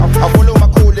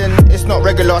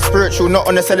spiritual, not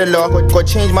on the cellular. God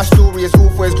changed my story, it's all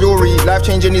for his glory. Life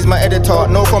changing is my editor,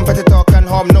 no competitor can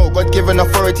harm, no. God given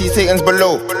authority, Satan's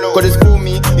below. God is for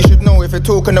me, you should know. If you're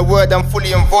talking the word, I'm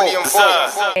fully involved.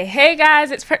 Hey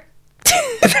guys, it's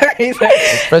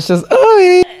Precious.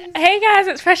 Oh, Hey guys,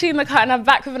 it's Freshly in the Cut and I'm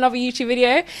back with another YouTube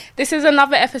video. This is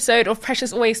another episode of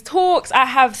Precious Always Talks. I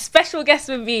have special guests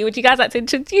with me. Would you guys like to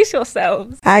introduce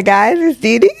yourselves? Hi guys, it's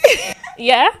Deedee.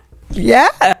 Yeah? Yeah.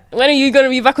 When are you going to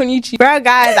be back on YouTube? Bro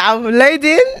guys, I'm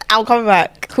loading. I'll come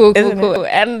back. Cool.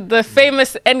 And the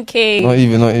famous NK. Not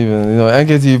even. You know,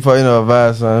 Nktvpaa, you know,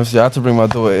 advice, man. I had to bring my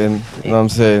daughter in. You know what I'm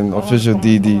saying?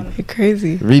 OfficialDeedee. You're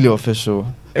crazy. Really official.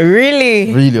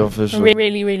 Really official.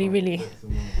 Really.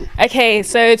 Okay,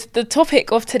 so the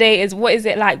topic of today is what is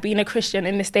it like being a Christian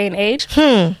in this day and age?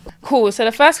 Cool. So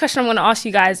the first question I'm going to ask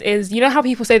you guys is, you know how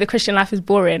people say the Christian life is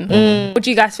boring? What do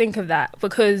you guys think of that?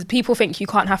 Because people think you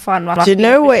can't have fun. Do you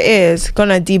know what it is?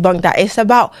 Gonna debunk that. It's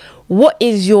about what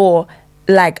is your,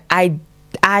 like,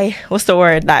 what's the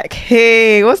word? Like,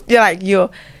 hey, what's your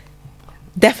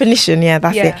definition? Yeah,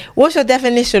 that's it. What's your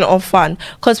definition of fun?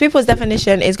 Because people's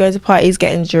definition is going to parties,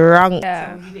 getting drunk.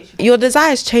 Your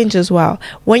desires change as well.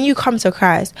 When you come to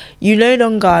Christ, you no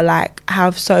longer like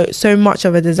have so much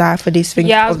of a desire for these things.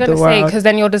 I was going to say, because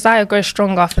then your desire grows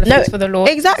stronger for the things for the Lord.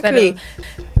 Exactly.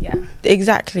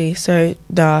 Exactly. So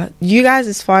you guys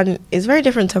is fun. It's very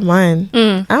different to mine.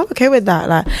 I'm okay with that.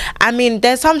 Like, I mean,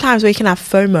 there's sometimes where you can have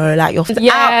FOMO, like your friends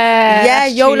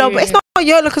out. YOLO, but it's not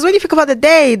YOLO, because when you think about the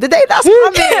day that's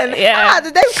coming,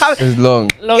 the day's coming. It's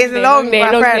long. It's long, my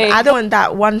friend. I don't want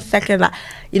that 1 second, like,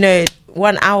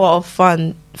 1 hour of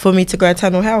fun for me to go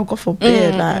eternal hell. God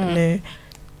forbid, no.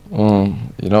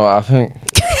 You know, I think.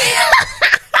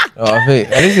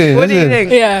 Listen, what do you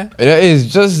think? Yeah. It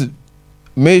is just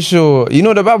make sure. You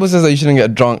know, the Bible says that you shouldn't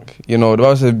get drunk. You know, the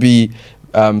Bible says be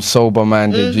sober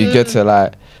minded. You get to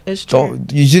like. It's true.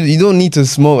 You don't need to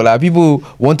smoke. Like, people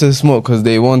want to smoke because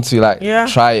they want to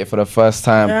try it for the first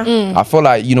time. I feel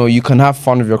like, you can have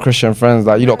fun with your Christian friends.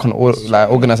 Like, you lot can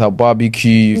organize a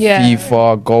barbecue,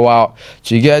 FIFA, go out.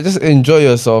 You get just enjoy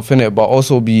yourself in it, but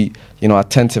also be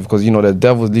attentive, because the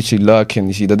devil's literally lurking.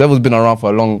 You see, the devil's been around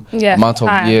for a long amount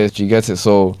of years. You get it?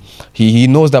 So he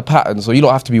knows the pattern. So you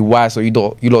don't have to be wise. So you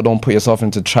don't put yourself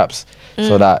into traps.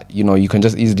 So that you can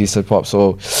just easily slip up.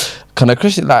 So can a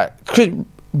Christian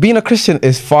being a Christian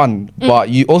is fun, but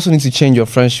you also need to change your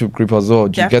friendship group as well.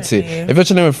 Do you get it? If you're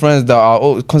chilling with friends that are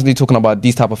constantly talking about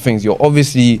these type of things, you're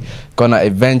obviously gonna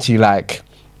eventually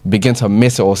begin to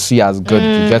miss it or see as good.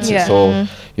 You get it? So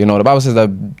the Bible says that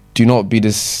do not be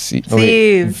deceived.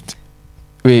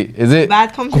 Wait, is it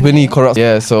bad company corrupt?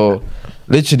 Yeah. So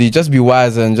literally, just be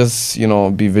wise and just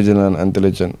be vigilant and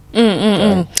diligent.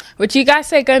 Would you guys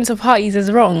say going to parties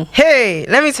is wrong? Hey,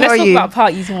 let me tell you. Let's talk about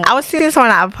parties more. I was seeing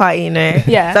someone at a party,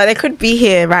 Yeah. So they could be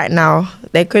here right now.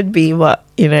 They could be, but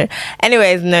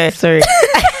Anyways, no, sorry.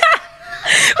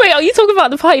 Wait, are you talking about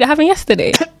the party that happened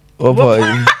yesterday? What party?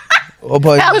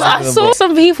 Because I saw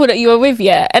some people that you were with,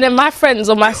 and then my friends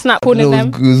on my Snap calling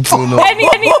them. Let me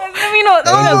not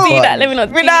do that. Listen,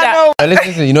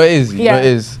 it is.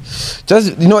 Just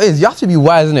it is. You have to be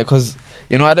wise, innit? Because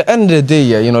at the end of the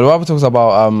day, the Bible talks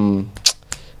about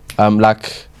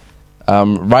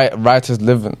righteous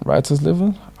living. Righteous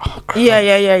living. Oh,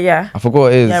 Yeah. I forgot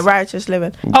what it is. Yeah, righteous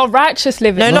living. Oh, righteous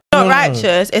living. No, not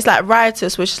righteous. It's like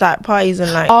riotous, which is like parties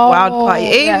and wild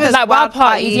parties. Even like wild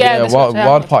parties.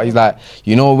 Wild parties. Like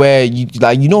where you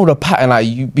the pattern.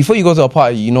 Like before you go to a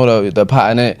party, the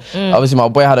pattern. Obviously, my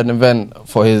boy had an event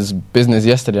for his business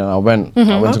yesterday, and I went to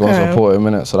go and support him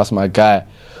in it. So that's my guy.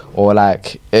 Or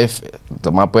if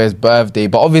my boy's birthday,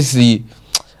 but obviously,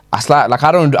 I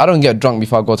don't get drunk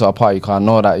before I go to a party, because I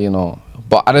know that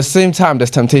But at the same time, there's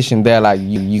temptation there. Like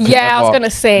you could I was gonna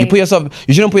say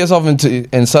you shouldn't put yourself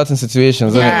in certain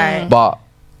situations, innit? But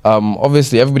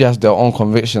obviously, everybody has their own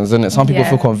convictions, innit? Some people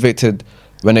feel convicted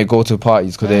when they go to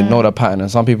parties because they know the pattern,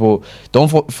 and some people don't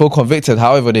feel convicted.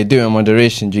 However, they do it in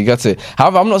moderation. Do you get it?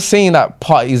 However, I'm not saying that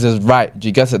parties is right. Do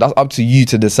you get it? That's up to you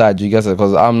to decide. Do you get it?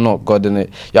 Because I'm not God in it.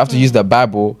 You have to use the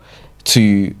Bible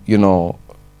to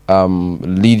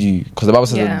lead you, because the Bible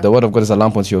says that the word of God is a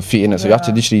lamp unto your feet, in it. So you have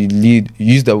to literally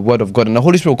use the word of God, and the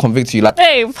Holy Spirit will convict you.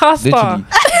 Hey, pastor. Literally.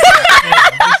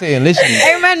 I'm saying, literally.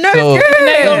 Amen. No, so, it's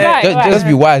good. You're right. Just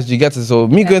be wise. Do you get it? So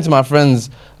me going to my friends'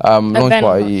 launch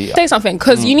party. Say something,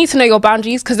 because you need to know your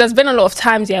boundaries. Because there's been a lot of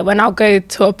times when I'll go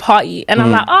to a party and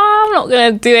I'm like, I'm not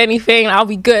gonna do anything, I'll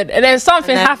be good, and then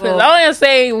something happens. I'm not gonna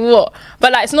say what,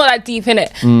 but like it's not that deep in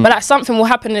it. But like something will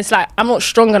happen. It's like I'm not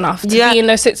strong enough to be in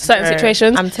those certain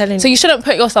situations. I'm telling you. So you shouldn't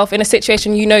put yourself in a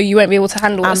situation you know you won't be able to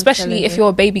handle, especially if you're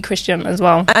a baby Christian as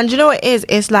well. And you know what it is?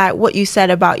 It's like what you said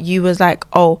about you was like,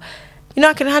 oh, you know,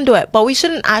 I can handle it, but we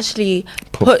shouldn't actually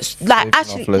put like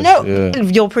actually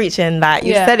you're preaching, like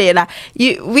you said it, like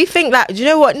we think that, you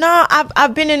know what, no,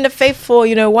 I've been in the faith for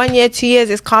 1 year, 2 years,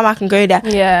 it's calm, I can go there,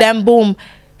 then boom,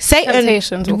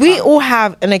 Satan, we all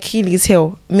have an Achilles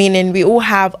heel, meaning we all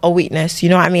have a weakness, you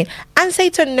know what I mean, and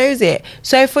Satan knows it.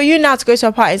 So for you now to go to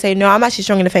a party and say, no, I'm actually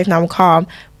strong in the faith now, I'm calm,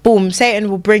 boom,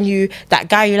 Satan will bring you that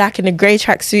guy you like in a grey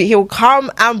tracksuit. He'll come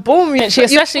and boom,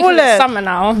 especially because it's summer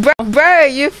now, bro,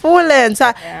 you've fallen.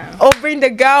 So, or bring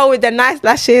the girl with the nice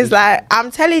lashes. Like,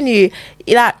 I'm telling you,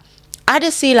 like, I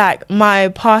just see like my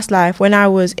past life when I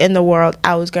was in the world,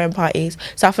 I was going parties.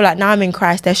 So I feel like now I'm in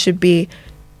Christ, there should be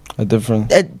a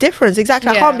difference,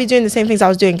 exactly. I can't be doing the same things I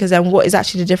was doing, because then what is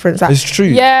actually the difference? Like, it's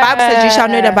true. Bible says you shall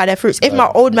know them by their fruits. If my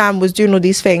old man was doing all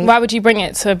these things, why would you bring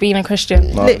it to being a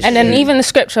Christian? And then even the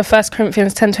scripture 1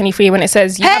 Corinthians 10:23, when it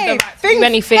says you have the right to do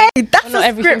anything, that's not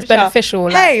everything's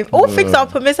beneficial. Like, all things are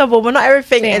permissible, but not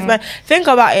everything is. But think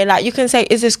about it, like you can say,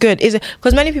 is this good? Is it,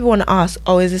 because many people want to ask,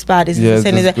 oh, is this bad? Is this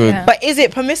sin? Is it good? But is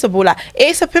it permissible? Like,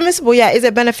 it's a permissible, is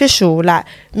it beneficial? Like,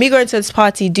 me going to this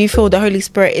party, do you feel the Holy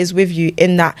Spirit is with you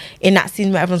in that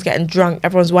scene where everyone's getting drunk,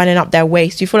 everyone's winding up their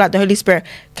waist? Do you feel like the Holy Spirit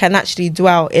can actually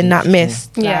dwell in that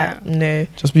mist? Like, no.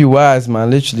 Just be wise, man,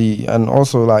 literally. And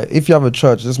also, like, if you have a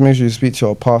church, just make sure you speak to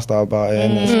your pastor about it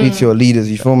and speak to your leaders,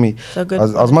 you feel me?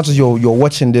 As much as you're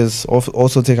watching this,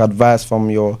 also take advice from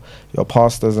your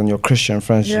pastors and your Christian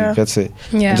friends. You get it?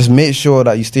 And just make sure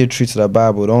that you stay true to the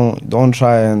Bible. Don't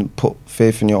try and put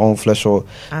faith in your own flesh, or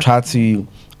try to,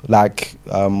 like,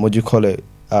 what do you call it,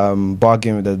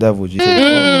 bargain with the devil.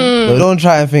 So don't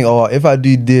try and think, oh, if I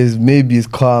do this, maybe it's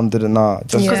calm. Just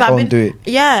don't do it.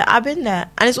 Yeah, I've been there.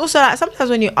 And it's also like, sometimes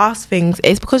when you ask things,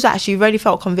 it's because actually you really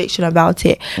felt conviction about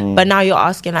it, but now you're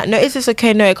asking like, no, is this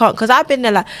okay? No, it can't. Because I've been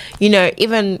there, like,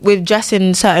 even with dressing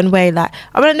a certain way, like,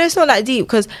 I mean, no, it's not that deep,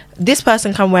 because this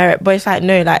person can wear it, but it's like,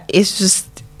 no, like, it's just,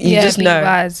 you just know.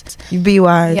 Wise. You be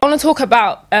wise. I want to talk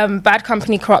about bad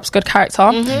company corrupts good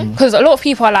character, because a lot of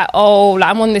people are like, oh,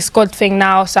 like, I'm on this God thing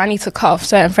now, so I need to cut off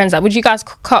certain friends. Like, would you guys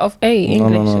cut off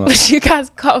No. Would you guys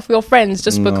cut off your friends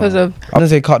just because of? I wouldn't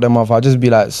say cut them off. I'll just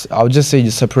be like, I'll just say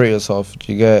just separate yourself.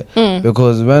 Do you get?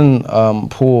 Because when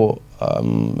Paul,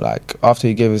 like, after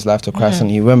he gave his life to Christ and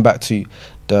he went back to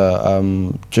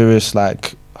the Jewish,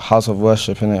 like, house of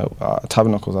worship, in it,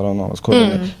 tabernacles, I don't know what it's called,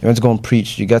 innit? He went to go and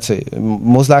preach, you get it?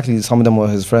 Most likely some of them were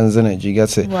his friends, in it, you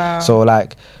get it? Wow. So,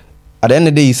 like, at the end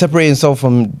of the day, he separated himself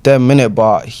from them, innit,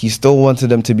 but he still wanted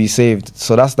them to be saved.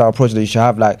 So that's the approach that you should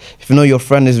have. Like, if you know your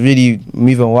friend is really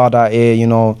moving wild out here,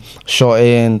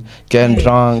 shorting, getting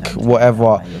drunk,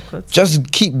 whatever, just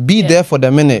be there for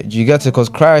them, innit? You get it? Because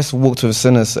Christ walked with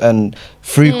sinners, and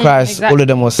through Christ, all of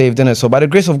them were saved, innit? So by the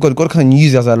grace of God, God can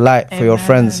use you as a light for your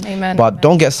friends. But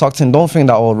don't get sucked in. Don't think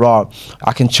that, oh, raw,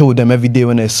 I can chill with them every day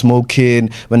when they're smoking,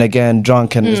 when they're getting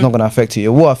drunk, and it's not going to affect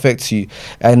you. It will affect you.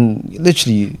 And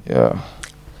literally,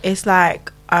 it's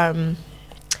like, I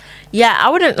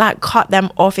wouldn't like cut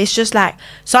them off. It's just like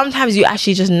sometimes you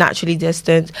actually just naturally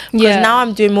distance, because now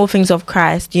I'm doing more things of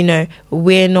Christ,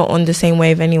 we're not on the same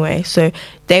wave anyway, so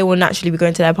they will naturally be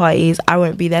going to their parties, I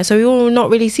won't be there, so we will not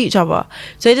really see each other.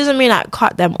 So it doesn't mean like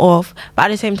cut them off, but at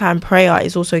the same time, prayer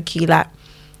is also key. Like,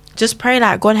 just pray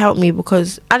like, God help me,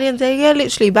 because at the end of the day,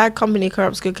 literally, bad company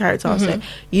corrupts good character. So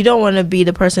you don't want to be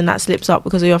the person that slips up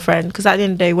because of your friend, because at the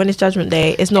end of the day, when it's judgment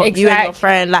day, it's not you and your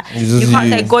friend. Like, you can't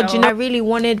say, God, I really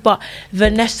wanted, but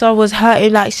Vanessa was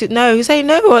hurting. Like, no, you say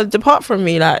no, or depart from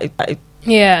me. Like, and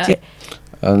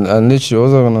literally, what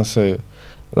was I gonna say?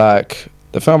 Like,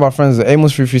 the thing about friends, the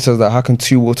Amos 3:3 says that how can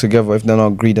two walk together if they're not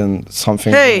agreed on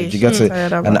something? Do you get it?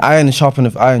 And iron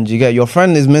sharpeneth iron. Do you get it? Your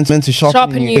friend is meant to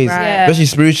sharpen you, especially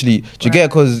spiritually. Do you get it?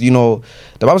 Because,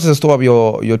 the Bible says store up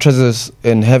your treasures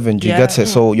in heaven. Do you get it?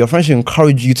 So your friend should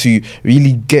encourage you to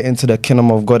really get into the kingdom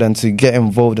of God and to get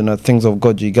involved in the things of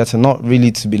God. Do you get it? Not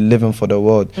really to be living for the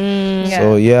world.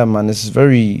 So man, it's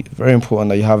very, very important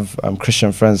that you have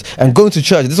Christian friends and going to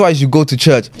church. This is why you should go to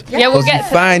church. Yeah, we'll get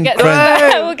to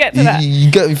that. We'll get to that.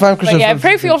 You find Christian friends.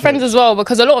 Pray for your friends as well,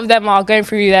 because a lot of them are going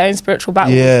through their own spiritual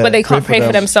battles, but they can't pray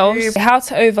for themselves. How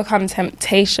to overcome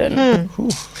temptation.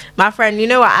 My friend, you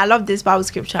know what? I love this Bible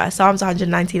scripture, Psalms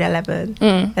 119:11.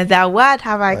 And that word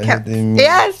have I kept,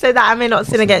 so that I may not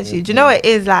sin against you. Do you know what it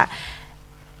is like?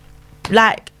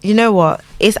 Like, you know what?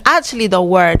 It's actually the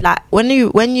word. Like, when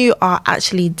you are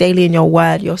actually daily in your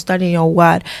word, you're studying your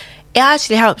word, it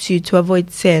actually helps you to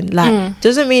avoid sin. Like,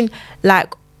 doesn't mean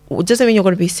you're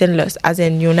going to be sinless, as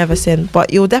in you'll never sin,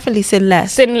 but you'll definitely sin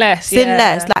less. Sin less.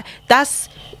 Like, that's...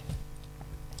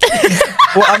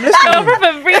 Well, I'm listening.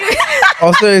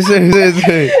 Oh, sorry.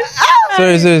 Sorry.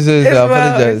 I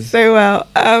apologize. So well.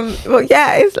 Well,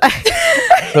 yeah, it's like...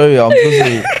 Sorry, I'm so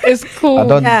sorry. It's cool. I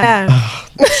don't... Yeah.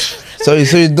 Sorry,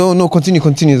 no, continue.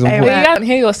 It's important. You can't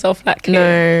hear yourself like... No.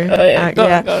 Oh, yeah.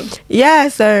 Go on. Yeah,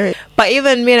 so... But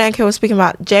even me and Nk were speaking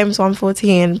about James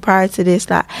 1:14 prior to this,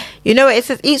 like, you know, it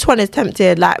says each one is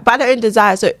tempted, like, by their own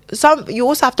desire. So you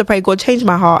also have to pray, God, change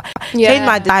my heart, change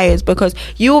my desires, because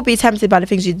you will be tempted by the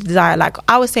things you desire. Like,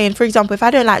 I was saying, for example, if I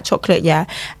don't like chocolate,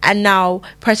 and now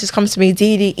Precious comes to me,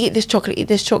 Deedee, eat this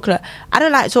chocolate. I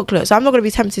don't like chocolate, so I'm not going to be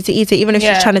tempted to eat it, even if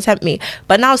she's trying to tempt me.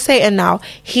 But now Satan,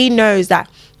 he knows that,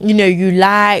 you know, you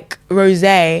like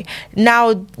rosé.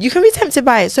 Now you can be tempted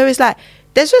by it. So it's like,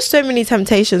 there's just so many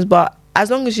temptations, but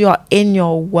as long as you are in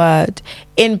your word,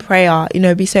 in prayer, you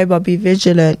know, be sober, be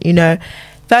vigilant, you know.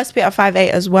 1 Peter 5:8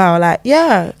 as well. Like,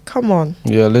 yeah, come on.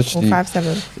 Yeah, literally. Or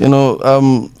 5:7. You know,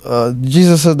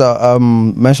 Jesus said that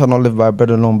man shall not live by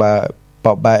bread alone, but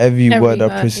by every word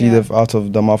that proceedeth out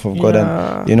of the mouth of God.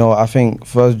 And you know, I think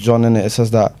 1 John in it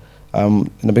says that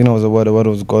in the beginning was the word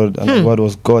was God, and the word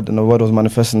was God, and the word was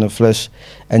manifest in the flesh,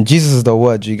 and Jesus is the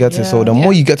word. You get it. So the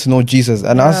more you get to know Jesus,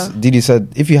 and as Deedee said,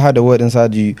 if you had the word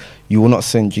inside you, you will not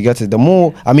sin. You get it. The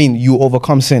more, you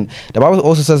overcome sin. The Bible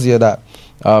also says here that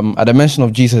at the mention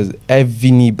of Jesus,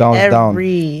 every knee bows down,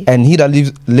 and he that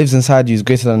lives inside you is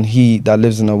greater than he that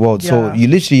lives in the world. So you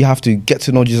literally have to get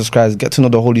to know Jesus Christ, get to know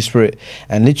the Holy Spirit,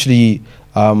 and literally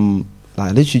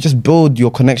just build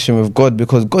your connection with God,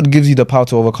 because God gives you the power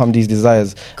to overcome these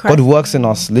desires. God works in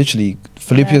us, literally.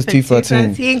 Philippians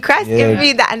 2:13. Christ gives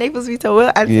me that enables me to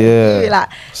will and do. Like,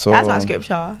 so that's my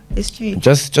scripture. It's true.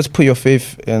 Just put your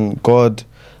faith in God.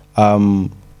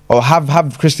 Or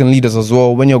have Christian leaders as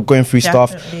well when you're going through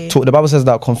stuff. The Bible says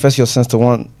that confess your sins to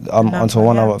one unto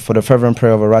one hour, for the fervent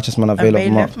prayer of a righteous man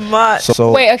availeth much.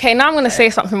 So wait, okay, now I'm going to say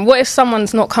something. What if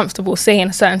someone's not comfortable saying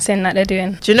a certain sin that they're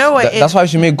doing? Do you know what? That's why you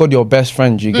should make God your best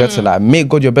friend. You get to like make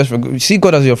God your best friend. See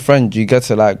God as your friend. You get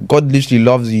to like God literally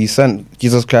loves you. He sent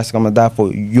Jesus Christ to come and die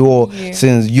for your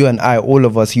sins. You and I, all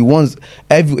of us. He wants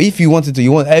if he wanted to,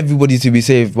 you want everybody to be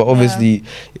saved. But obviously,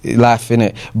 life in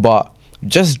it. But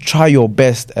just try your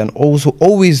best, and also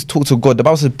always talk to God. The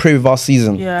Bible says pray without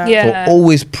season. So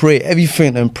always pray,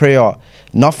 everything in prayer,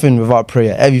 nothing without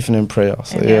prayer, everything in prayer.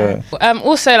 So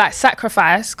also like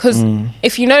sacrifice, because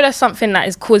if you know there's something that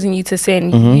is causing you to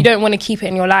sin, you don't want to keep it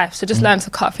in your life. So just learn to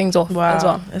cut things off as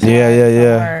well.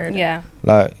 Yeah.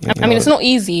 Like, it's not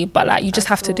easy, but like you just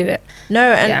have to do it. No,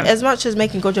 and as much as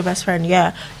making God your best friend,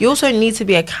 you also need to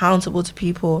be accountable to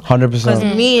people. 100%. Because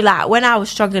me, like, when I was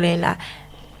struggling, like,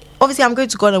 obviously I'm going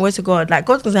to God and where to God. Like,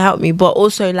 God's going to help me, but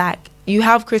also, like, you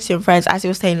have Christian friends, as you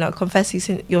were saying, like, confess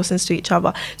your sins to each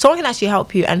other. Someone can actually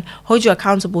help you and hold you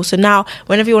accountable. So now,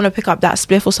 whenever you want to pick up that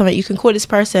spliff or something, you can call this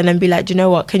person and be like, do you know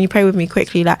what? Can you pray with me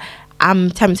quickly? Like, I'm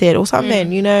tempted or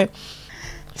something, you know?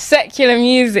 Secular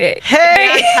music.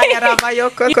 Hey!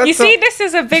 you see, this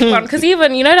is a big one, because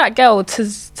even, you know, that girl,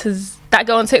 that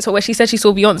girl on TikTok where she said she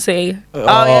saw Beyonce.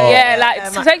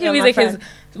 Secular music is...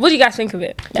 What do you guys think of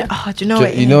it? Do you know what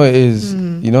it is? You know it is.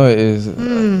 You know it is.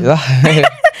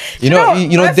 you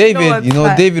know David. You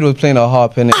know David was playing a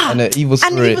harp and the evil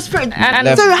spirit.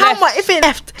 And so how much if it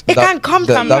left? It can come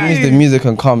from that means the music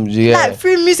can come. Like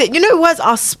through music. You know, words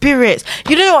are spirits.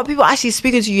 You don't know what people are actually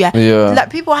speaking to you. Like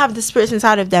people have the spirits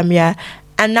inside of them.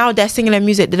 And now they're singing their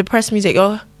music, the depressed music.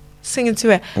 You're singing to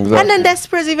it, and then their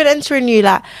spirits even entering you.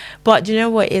 Like, but do you know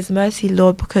what is mercy,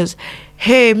 Lord? Because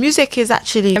music is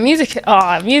actually music.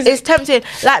 It's tempting.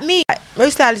 Like me,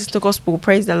 mostly I listen to gospel,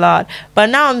 praise the Lord.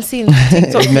 But now I'm seeing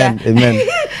TikTok. Amen.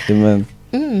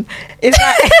 It's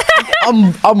like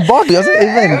I'm bugging. I said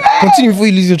amen. Continue before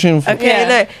you lose your train of thought.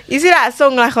 Okay, you see that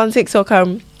song like on TikTok,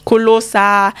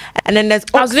 Colossa, and then there's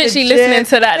I was literally listening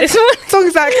to that this morning.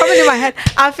 Songs that are coming in my head.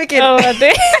 I'm thinking, you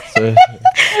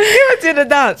were doing the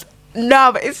dance.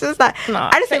 No, but it's just like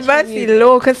I just think mercy,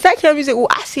 Lord, because secular music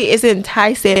is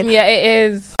enticing. Yeah,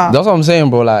 it is. That's what I'm saying,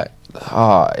 bro. Like,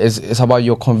 it's about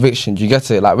your conviction. Do you get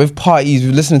it? Like with parties,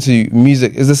 with listening to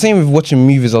music, it's the same with watching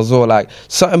movies as well. Like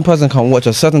certain person can watch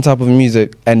a certain type of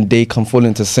music and they can fall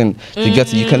into sin. Do you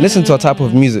get it? You can listen to a type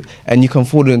of music and you can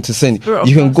fall into sin.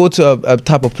 You can go to a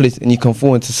type of place and you can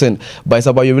fall into sin. But it's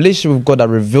about your relationship with God that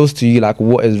reveals to you like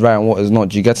what is right and what is not.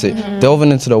 Do you get it?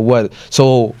 Delving into the word.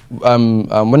 So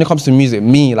when it comes to music,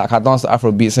 me, like I dance to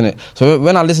Afro beats, innit? So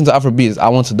when I listen to Afro beats, I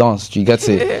want to dance. Do you get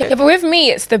it? Yeah, but with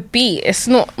me, it's the beat. It's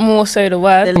not more more so the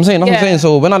word. I'm saying.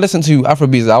 So when I listen to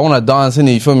Afrobeats, I want to dance in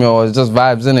it, you feel me, or it's just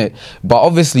vibes in it. But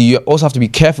obviously, you also have to be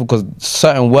careful because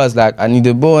certain words like I need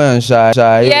a boy and shy.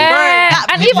 Yeah,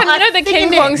 and even the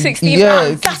King Kong 16.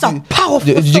 Yeah, that's a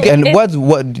powerful. And words,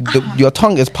 your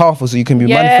tongue is powerful, so you can be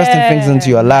manifesting things into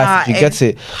your life. You get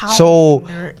it. So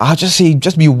I'll just say,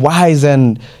 just be wise,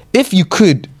 and if you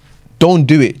could, don't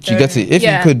do it. You get it. If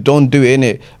you could, don't do it in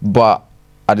it. But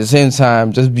at the same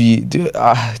time, just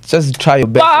try your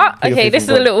best. But okay, this is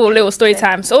a little story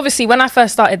time. So obviously, when I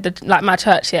first started my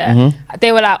church,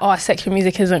 they were like, "Oh, secular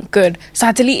music isn't good." So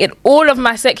I deleted all of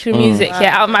my secular music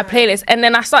out of my playlist, and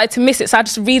then I started to miss it. So I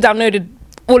just re-downloaded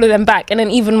all of them back, and then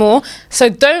even more. So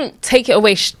don't take it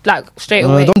away straight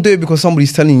away. Don't do it because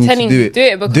somebody's telling you to do it.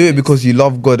 Do it because you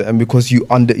love God and because you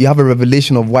have a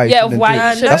revelation of why.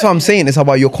 That's what I'm saying. It's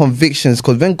about your convictions,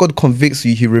 because when God convicts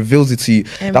you, He reveals it to you.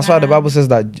 Amen. That's why the Bible says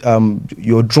that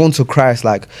you're drawn to Christ.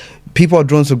 Like, people are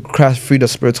drawn to Christ through the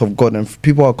Spirit of God, and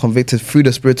people are convicted through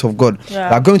the Spirit of God.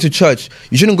 Like going to church,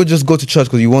 you shouldn't just go to church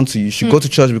because you want to. You should go to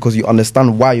church because you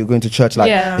understand why you're going to church.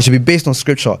 Like, it should be based on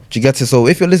Scripture. Do you get it? So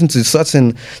if you're listening to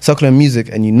certain secular music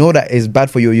and you know that it's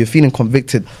bad for you, you're feeling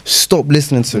convicted, stop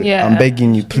listening to it. I'm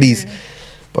begging you, please.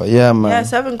 But yeah, man. Yeah,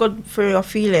 serving God through your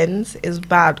feelings is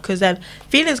bad, because then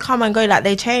feelings come and go, like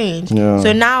they change.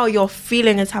 So now you're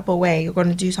feeling a type of way, you're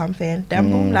gonna do something. Then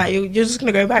boom, like you're just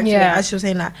gonna go back to it. As you're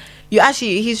saying, like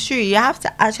he's true. You have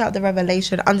to actually have the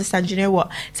revelation, understand. You know what?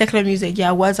 Secular music,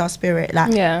 words are spirit.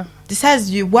 Like it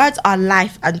says words are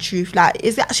life and truth. Like,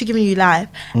 it's actually giving you life.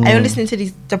 And you're listening to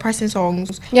these depressing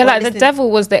songs. Yeah, like the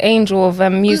devil was the angel of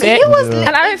music.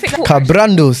 And I don't think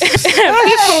Cabrandos.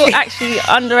 people actually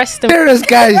underestimate. Serious,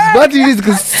 guys. What do you mean?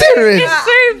 Serious?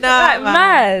 It's so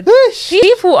mad.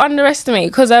 People underestimate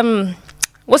because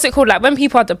what's it called? Like when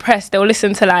people are depressed, they'll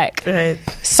listen to like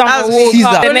Summer Walker,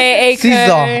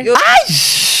 Caesar.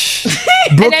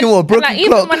 Broken clock.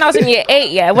 Even when I was in year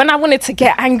 8, when I wanted to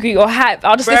get angry or hype,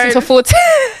 I'll just listen to 14.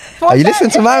 Are you listening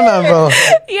to my man, bro?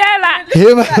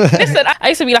 Listen, I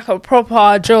used to be like a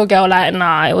proper drill girl. Like,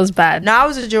 nah, it was bad. No, I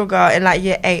was a drill girl in like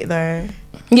year 8 though.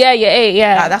 Yeah, year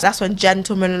 8. Like, that's when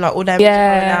Gentlemen and like all them coming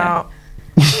out.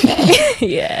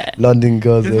 London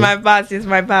girls. It's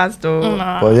my past though.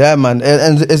 But yeah, man,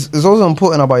 and it's also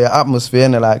important about your atmosphere,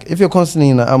 and like if you're constantly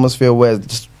in an atmosphere where it's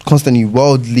just constantly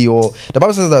worldly, or the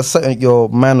Bible says that set your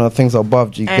mind on things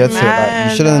above. You get it?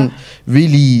 Like, you shouldn't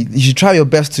really. You should try your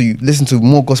best to listen to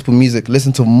more gospel music,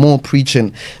 listen to more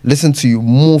preaching, listen to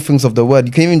more things of the word.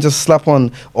 You can even just slap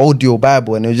on audio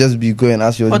Bible and it'll just be going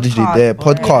as you're literally there.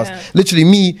 Podcast. Literally,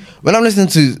 me when I'm listening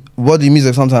to worldly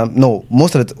music, sometimes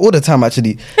most of all the time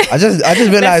actually, I just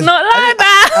realize. Not like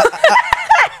that.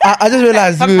 I just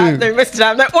realized. I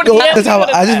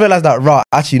just realized that.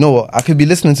 Actually, you know what? I could be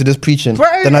listening to this preaching,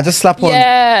 then I just slap on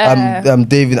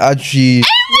David Adji,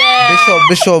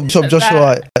 Bishop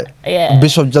Joshua,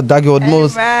 Bishop Daggy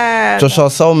Mose, Joshua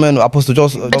Selman, Apostle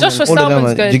Joshua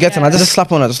Selman's good. You get it? And I just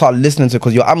slap on and just start listening to it,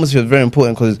 because your atmosphere is very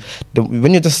important. Because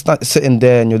when you're just sitting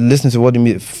there and you're listening to what you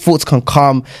mean, thoughts can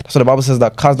come. That's what the Bible says,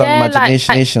 that cast out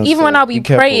imagination. Even when I'll be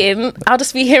praying, I'll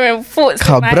just be hearing thoughts.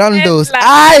 Cabrandos,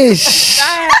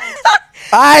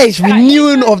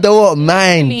 renewing of the what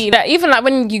mind. Like, even like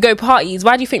when you go parties,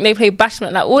 why do you think they play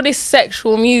bashment? Like all this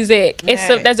sexual music,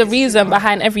 there's a reason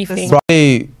behind everything.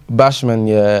 Right.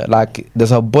 Bashment, like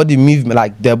there's a body movement,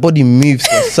 like their body moves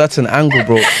to a certain angle,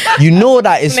 bro. You know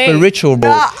that it's spiritual,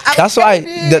 bro. That's why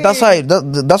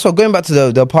going back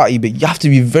to the party, but you have to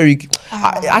be very.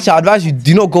 Actually, I advise you,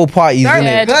 do not go parties.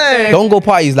 Don't go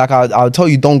parties. Like I'll tell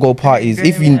you, don't go parties.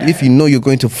 If you know you're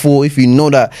going to fall, if you know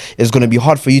that it's going to be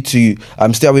hard for you to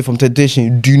stay away from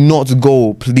temptation, do not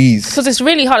go, please. Because it's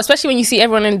really hard, especially when you see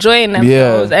everyone enjoying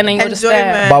themselves and then you're just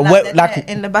there. But like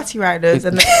in the batty riders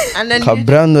and then.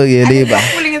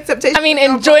 I mean,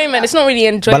 enjoyment. It's not really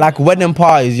enjoyment. But like wedding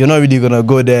parties, you're not really gonna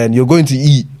go there, and you're going to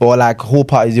eat, or like whole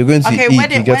parties, you're going to eat.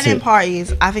 Wedding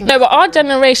parties, I think. No, but our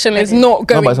generation is not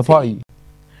going. No, but it's a party.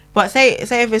 But say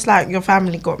if it's like your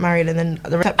family got married and then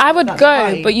the reception. I would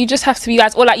go, but you just have to be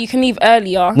guys, or like you can leave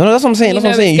earlier. No, that's what I'm saying. You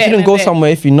shouldn't go somewhere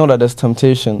if you know that there's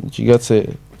temptation. You get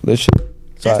it. There's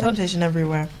temptation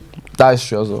everywhere. That is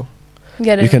true as well.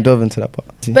 Yeah, you can delve into that part.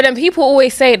 But then people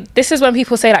always say, this is when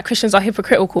people say that Christians are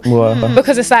hypocritical.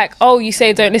 Because it's like, oh, you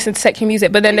say don't listen to secular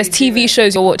music, but then there's TV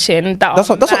shows you're watching that's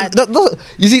what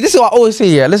you see, this is what I always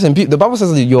say. Listen, the Bible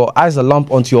says that your eyes are a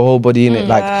lamp onto your whole body, innit?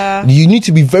 Like, you need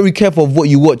to be very careful of what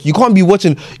you watch. You can't be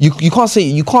watching you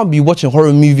can't be watching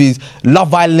horror movies,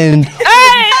 Love Island.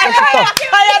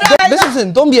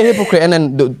 listen, don't be a hypocrite. And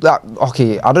then,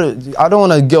 okay, I don't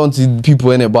want to get onto people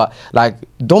in it, but like,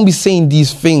 don't be saying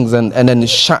these things and then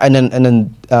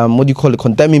what do you call it?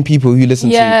 Condemning people who listen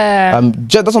to you.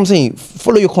 That's what I'm saying.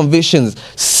 Follow your convictions.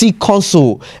 Seek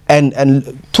counsel and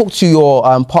talk to your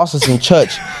pastors in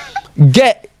church.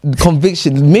 Get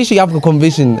conviction. Make sure you have a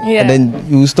conviction, and then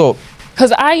you will stop.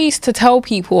 Because I used to tell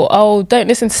people, oh, don't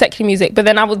listen to secular music, but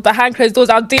then I was behind closed doors,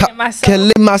 I was doing it myself.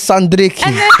 And then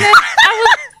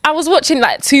I was watching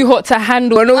like Too Hot to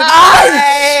Handle.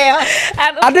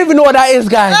 I don't even know what that is,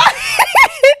 guys.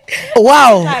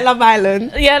 Wow. Like Love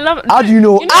Island. Yeah, Love. How do you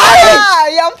know? No, you're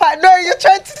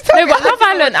trying to tell me. No, but Love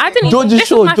Island, I didn't. George's This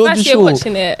show, was my George's first year show.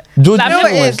 watching it. George's You know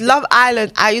what show. it is? Love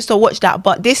Island, I used to watch that,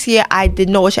 but this year I did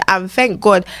not watch it. And thank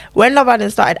God, when Love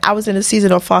Island started, I was in a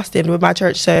season of fasting with my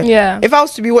church. So if I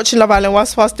was to be watching Love Island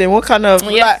whilst fasting, what kind of...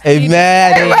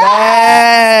 Amen.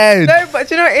 No,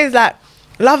 but you know what it is? Like,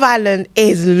 Love Island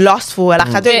is lustful. Like,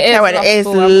 I don't care what it is.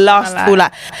 Lustful.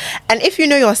 Like, and if you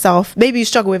know yourself, maybe you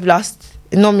struggle with lust.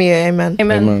 Not me, amen.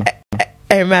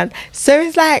 Amen. So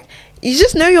it's like, you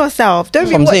just know yourself. Don't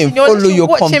be watching. Follow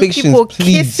your convictions, people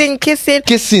please. Kissing,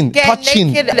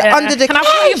 touching. Under the... Can I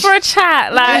call you for a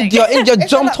chat? Like, your angel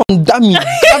jumped on dummy.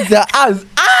 That's the ass.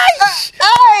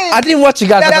 I didn't watch it,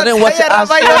 guys. I didn't watch it.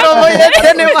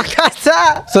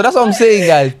 So that's what I'm saying,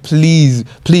 guys. Please.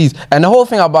 And the whole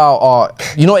thing about,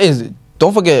 is,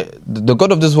 don't forget, the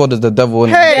God of this world is the devil.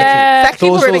 So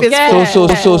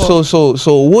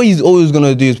what he's always going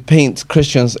to do is paint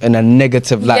Christians in a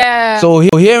negative light. So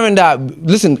hearing that,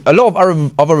 listen, a lot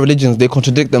of other religions, they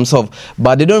contradict themselves,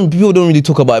 but people don't really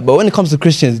talk about it. But when it comes to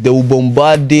Christians, they will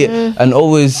bombard it and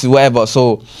always whatever.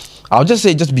 So I'll just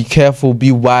say, just be careful,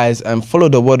 be wise, and follow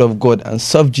the word of God and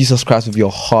serve Jesus Christ with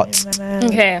your heart. Amen.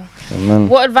 Okay. Amen.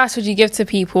 What advice would you give to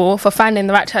people for finding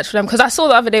the right church for them? Because I saw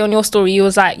the other day on your story, you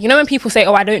was like, when people say,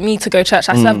 oh, I don't need to go to church,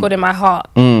 I serve God in my heart.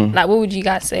 Like, what would you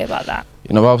guys say about that?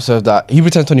 The Bible says that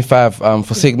Hebrews 10:25,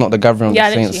 forsake not the gathering of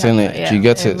the saints, in it. Do you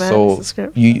get it? So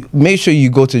you make sure you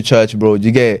go to church, bro. Do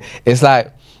you get it? It's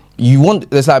like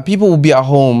people will be at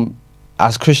home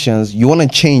as Christians. You want to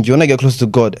change, you want to get closer to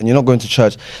God, and you're not going to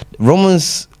church.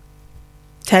 Romans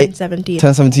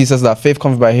 10:17 says that faith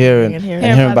comes by hearing and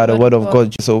hearing by the word of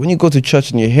God. So when you go to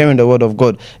church and you're hearing the word of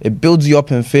God, it builds you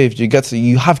up in faith.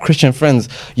 You have Christian friends,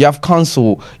 you have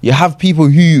counsel, you have people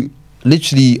who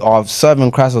literally are serving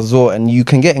Christ as well, and you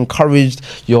can get encouraged,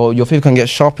 your faith can get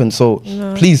sharpened. So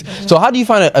please. So how do you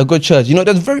find a good church?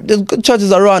 There's good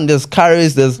churches around. There's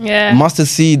Caris, there's Mustard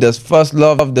Seed, there's First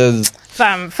Love, there's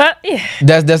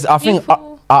there's I think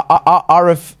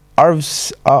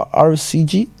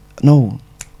RFCG? No.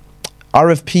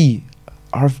 RFP.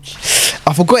 I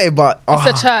forgot it, but it's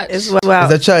a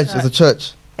church. It's a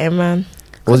church. Amen.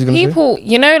 What was you gonna people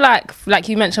say? Like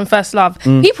you mentioned First Love,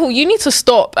 people, you need to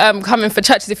stop coming for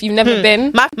churches if you've never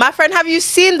been. My friend, have you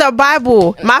seen the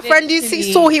Bible? My friend, you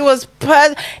saw he was coming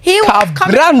for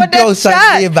the church,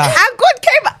 and God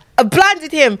came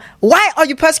blinded him. Why are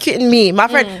you persecuting me? My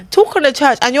friend, talk on the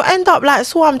church and you'll end up like,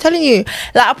 so I'm telling you,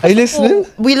 like, are you listening?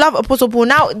 Paul, we love Apostle Paul.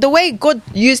 Now, the way God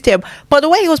used him, but the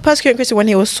way he was persecuting Christians when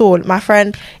he was Saul, my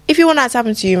friend, if you want that to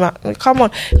happen to you, man, come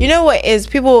on. You know what it is?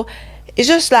 People, it's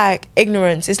just like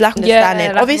ignorance. It's lack of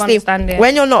understanding. Obviously,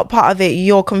 when you're not part of it,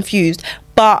 you're confused.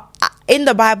 But in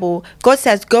the Bible, God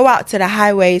says, go out to the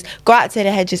highways, go out to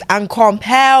the hedges and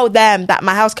compel them that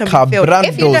my house can be filled.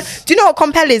 Do you know what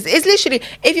compel is? It's literally,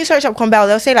 if you search up compel,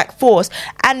 they'll say like force.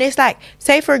 And it's like,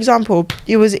 say for example,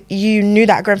 you knew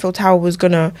that Grenfell Tower was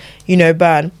gonna,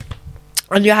 burn.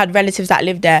 And you had relatives that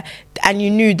lived there, and you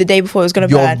knew the day before it was going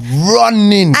to burn. You're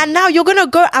running. And now you're going to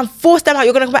go and force them out.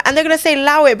 You're going to come back, and they're going to say,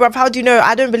 allow it, bruv. How do you know?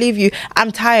 I don't believe you.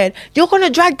 I'm tired. You're going to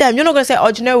drag them. You're not going to say,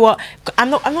 oh, do you know what? I'm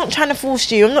not trying to force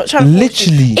you. I'm not trying to force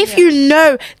you. If you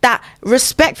know that,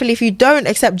 respectfully, if you don't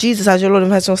accept Jesus as your Lord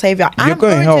and personal Savior, I'm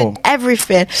going to do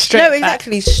everything. Straight.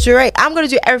 I'm going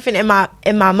to do everything in my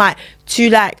mind to,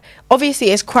 like,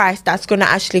 obviously it's Christ that's going to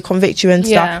actually convict you and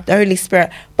stuff, the Holy Spirit,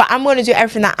 but I'm going to do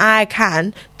everything that I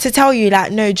can to tell you,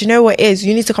 like, no, do you know what it is?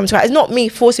 You need to come to Christ. It's not me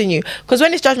forcing you, because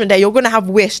when it's judgment day, you're going to have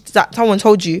wished that someone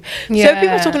told you. So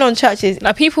people talking on churches,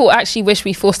 like, people actually wish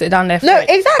we forced it down their throat. No,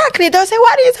 exactly. They'll say,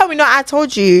 why didn't you tell me? No, I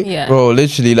told you. Bro,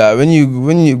 literally, like, when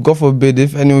you God forbid,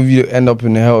 if any of you end up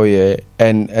in hell,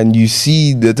 and you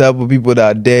see the type of people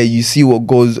that are there, you see what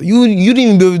goes, you didn't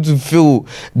even be able to feel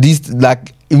these,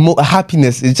 like,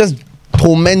 happiness. It's just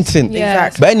tormenting.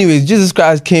 Exactly. But anyways, Jesus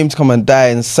Christ came to come and die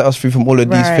and set us free from all of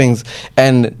these things.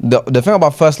 And the thing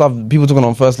about First Love, people talking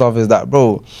on First Love, is that,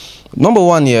 bro, number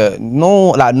one,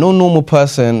 no normal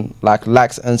person like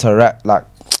likes interact, like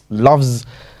loves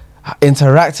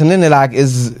interacting, and like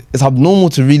it's abnormal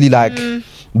to really like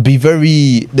be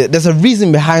very. There's a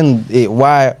reason behind it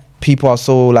why people are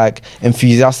so like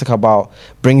enthusiastic about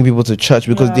bringing people to church,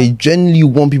 because they genuinely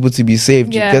want people to be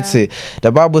saved. You get it?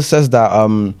 The Bible says that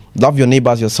love your neighbor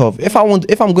as yourself. If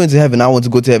I'm going to heaven, I want to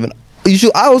go to heaven.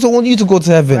 I also want you to go to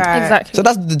heaven. Exactly. So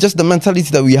that's just the mentality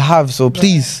that we have. So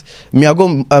please, I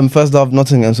go First Love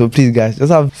Nottingham. So please, guys,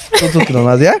 just have talking on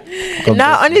us, yeah.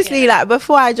 No, honestly, like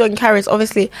before I joined Caris,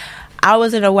 obviously, I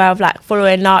wasn't aware of like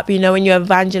following up, you know, when you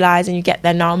evangelize and you get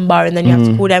their number and then you have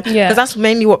to call them. Because that's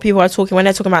mainly what people are talking when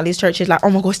they're talking about these churches. Like, oh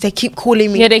my gosh, they keep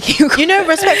calling me. Yeah, they keep calling. You know,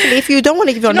 respectfully, if you don't want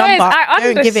to give your number,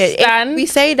 don't give it. If we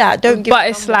say that, don't give it. But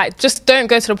it's like, just don't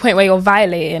go to the point where you're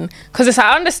violating. Because it's like,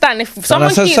 I understand if someone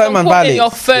keeps on calling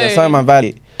your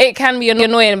phone. It can be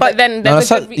annoying, but then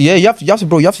you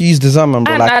have to use discernment.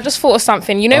 And I just thought of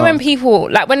something. You know, when people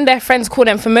like when their friends call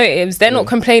them for motives, they're not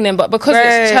complaining, but because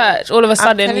it's church, all of a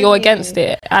sudden you're against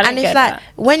it. And it's like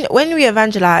when we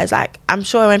evangelize, like I'm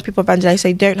sure when people evangelize,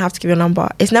 they don't have to give your number.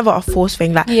 It's never a force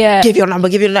thing. Like give your number,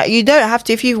 You don't have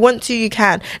to. If you want to, you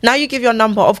can. Now you give your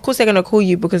number. Of course, they're gonna call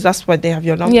you because that's why they have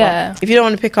your number. Yeah. If you don't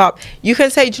want to pick up, you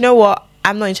can say, do you know what?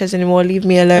 I'm not interested anymore. Leave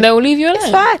me alone. They'll leave you alone. It's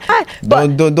fine.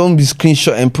 But don't be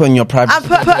screenshot and put in your private.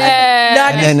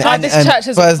 This church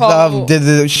is First Love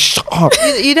did shut up.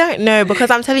 You don't know, because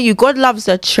I'm telling you, God loves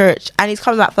the church and He's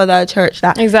coming back for the church.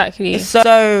 Exactly.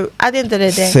 So at the end of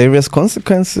the day, serious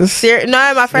consequences.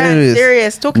 No, my friend,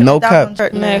 serious. Talking no cap.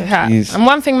 Church, no cap. And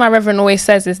one thing my reverend always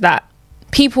says is that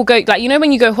people go, like, you know,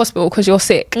 when you go hospital because you're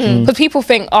sick, because people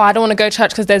think, oh, I don't want to go to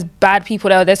church because there's bad people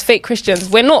there, there's fake Christians.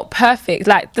 We're not perfect.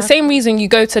 Like the same reason you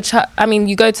go to church,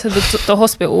 you go to the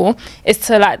hospital is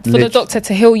to like for the doctor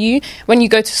to heal you. When you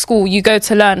go to school, you go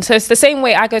to learn. So it's the same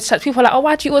way I go to church. People are like, oh,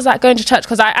 why do you always like going to church?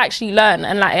 Because I actually learn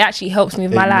and like it actually helps me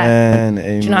with my life. Amen.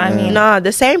 Do you know what I mean? No,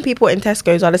 the same people in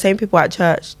Tesco's are the same people at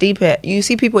church. Deep it. You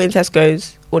see people in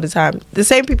Tesco's all the time. The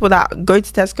same people that go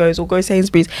to Tesco's or go to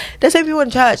Sainsbury's, the same people in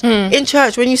church. In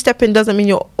church, when you step in, doesn't mean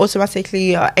you're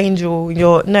automatically an angel.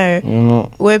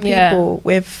 We're people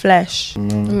with flesh.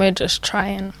 And we're just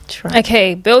trying.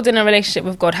 Okay, building a relationship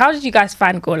with God. How did you guys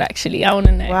find God? Actually, I want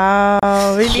to know.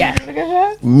 Wow, really?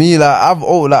 Yeah. Me, like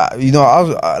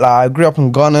I grew up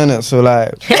in Ghana, innit? So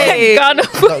like, Ghana.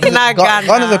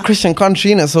 Ghana is a Christian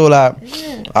country, innit? So like,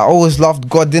 I always loved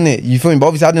God, innit? You feel me? But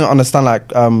obviously, I didn't understand like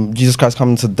Jesus Christ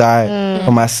coming to die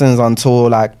for my sins until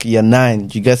like year 9.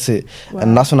 You get it? Wow.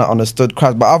 And that's when I understood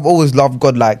Christ. But I've always loved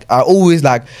God. Like I always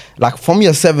like from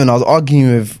year 7, I was arguing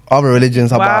with other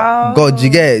religions about God. You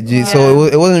get it? So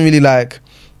it wasn't really like,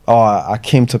 oh, I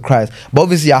came to Christ. But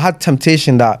obviously, I had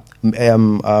temptation that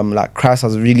like Christ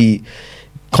has really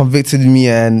convicted me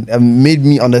and made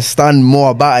me understand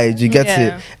more about it. You get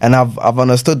it? And I've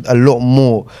understood a lot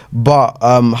more. But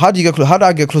how do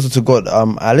I get closer to God?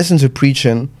 I listen to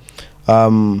preaching.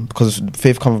 Because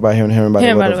faith comes by hearing by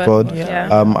the word of God.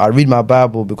 I read my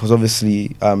Bible because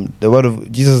obviously the word of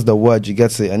Jesus is the word. You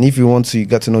get it? And if you want to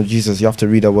get to know Jesus, you have to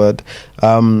read the word.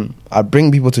 I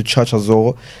bring people to church as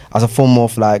well as a form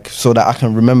of like, so that I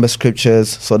can remember scriptures,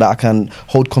 so that I can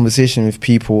hold conversation with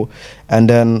people. And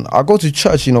then I go to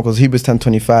church, because Hebrews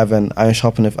 10:25 and iron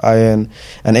sharpeneth iron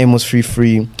and Amos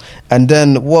 3:3. And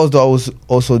then what else do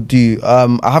I also do?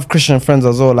 I have Christian friends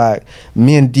as well, like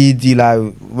me and Deedee,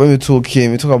 like when we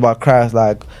talk about Christ,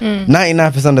 like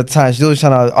 99% of the time she's always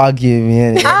trying to argue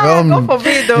with me. God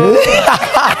forbid though.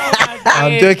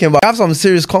 I'm joking, but I have some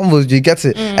serious convos. You get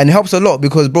it, and it helps a lot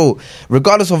because, bro,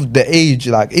 regardless of the age,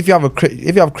 like if you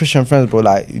have Christian friends, bro,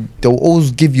 like they'll always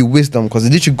give you wisdom because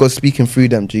it's literally God speaking through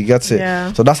them. Do you get it?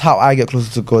 Yeah. So that's how I get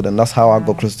closer to God, and that's how I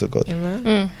got closer to God.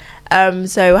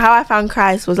 So how I found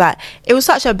Christ was like, it was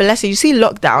such a blessing. You see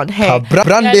lockdown, hey.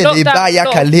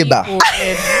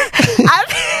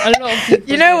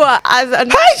 You know what?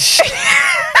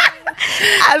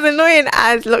 As annoying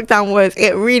as lockdown was,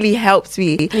 it really helped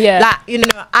me. Like,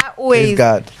 I always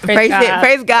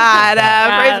praise God.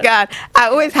 I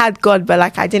always had God, but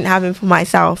like I didn't have Him for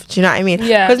myself. Do you know what I mean?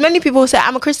 Because many people say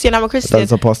I'm a Christian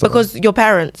because your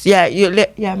parents. My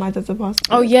dad's a pastor.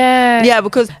 Oh yeah.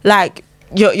 Because like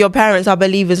your parents are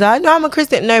believers. No, I'm a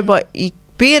Christian. No, but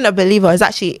being a believer is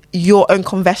actually your own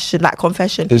confession.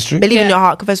 It's true. Believe in your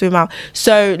heart, confess with your mouth.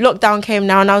 So lockdown came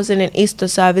now, and I was in an Easter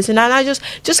service, and I just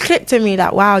clicked to me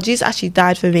like, wow, Jesus actually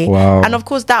died for me. Wow. And of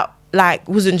course that like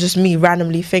wasn't just me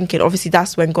randomly thinking. Obviously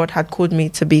that's when God had called me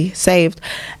to be saved,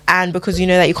 and because you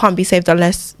know that you can't be saved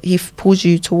unless He pulls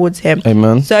you towards Him.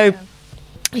 Amen. So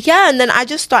yeah, and then I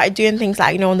just started doing things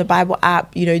like, on the Bible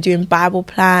app, doing Bible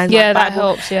plans. Yeah, like that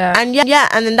helps, yeah. And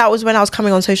and then that was when I was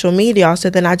coming on social media. So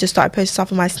then I just started posting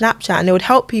stuff on my Snapchat, and it would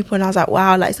help people. And I was like,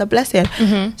 wow, like, it's a blessing.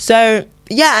 So,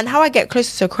 yeah, and how I get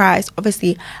closer to Christ,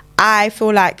 obviously, I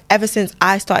feel like ever since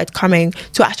I started coming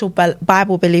to actual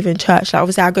Bible-believing church, like,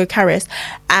 obviously, I go Charis,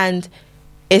 and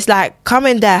it's like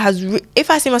coming there if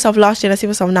I see myself last year and I see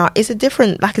myself now, it's a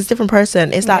different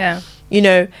person. It's like,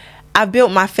 I've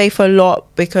built my faith a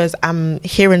lot because I'm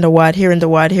hearing the word,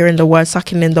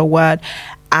 sucking in the word,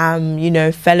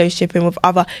 fellowshipping with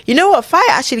other. You know what? Fire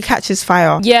actually catches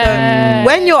fire. Yeah. So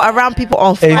when you're around people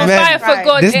on fire, for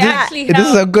God, it actually helps. This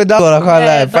is a good one. I can't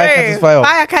lie. Fire catches fire.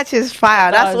 Fire catches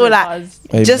fire. That's all. Like,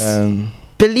 just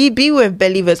be with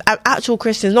believers, actual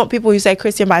Christians, not people who say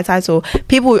Christian by title.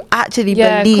 People who actually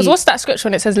believe. Because what's that scripture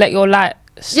when it says, "Let your light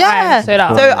shine"?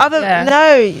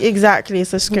 Exactly.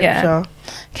 It's a scripture. Yeah.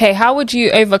 Okay, how would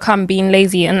you overcome being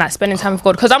lazy and like spending time with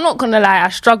God? Because I'm not gonna lie, I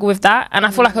struggle with that, and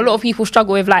I feel like a lot of people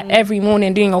struggle with like every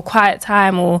morning doing a quiet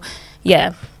time or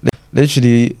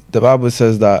Literally, the Bible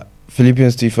says that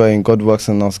Philippians 2:13, God works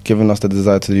in us, giving us the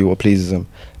desire to do what pleases Him.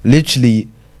 Literally,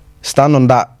 stand on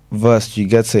that verse. Do you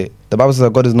get it? The Bible says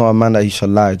that God is not a man that He shall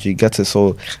lie. Do you get it?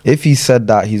 So if He said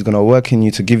that He's going to work in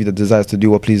you to give you the desires to do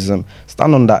what pleases Him,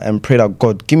 stand on that and pray that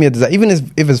God, give me a desire. Even if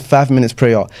it's 5 minutes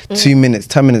prayer, 2 minutes,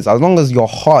 10 minutes, as long as your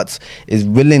heart is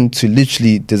willing to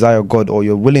literally desire God, or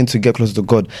you're willing to get closer to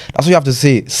God, that's what you have to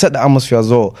say. Set the atmosphere as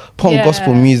well. Put on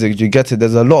gospel music. Do you get it?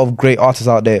 There's a lot of great artists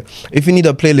out there. If you need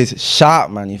a playlist,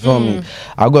 shout, man. You feel me?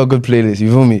 I got a good playlist.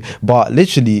 You feel me? But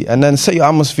literally, and then set your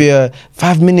atmosphere,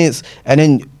 5 minutes, and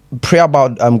then pray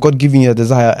about God giving you a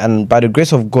desire, and by the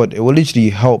grace of God, it will literally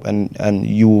help, and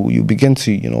you begin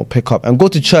to pick up and go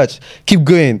to church. Keep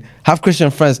going. Have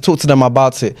Christian friends. Talk to them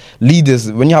about it. Leaders,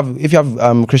 if you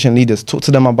have Christian leaders, talk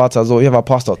to them about it as well. You have a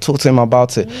pastor, talk to him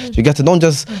about it. You get it. Don't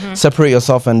just separate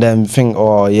yourself and then think,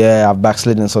 oh yeah, I've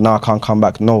backslidden, so now I can't come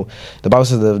back. No, the Bible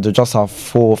says that they just have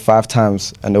 4 or 5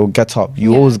 times and they will get up.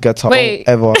 You always get up. Wait.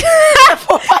 Ever.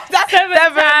 4, 5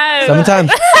 times. 7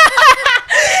 times.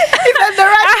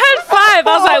 I heard 5.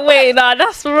 I was like, wait, nah,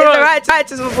 that's wrong. The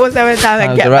righteous will fall 7 times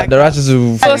and get back. The righteous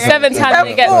will fall 7 times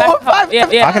and get back up.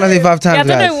 Yeah. How can I say 5 times?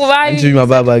 I don't know why. I'm doing my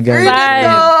Bible again.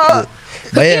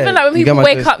 But even like when people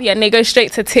wake up and they go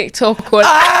straight to TikTok or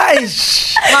that one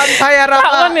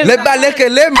is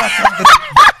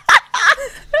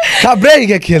that brain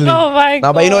get killing. Oh my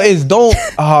God. But don't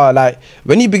like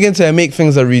when you begin to make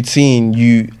things a routine,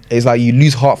 it's like you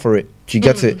lose heart for it. Do you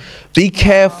get it? Be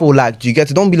careful, like, do you get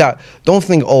it? Don't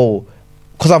think, oh,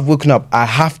 because I've woken up, I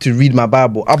have to read my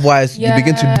Bible. Otherwise, you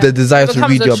begin to the desire to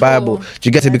read your Bible. Do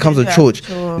you get it? It becomes a chore.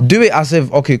 Do it as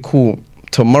if, okay, cool.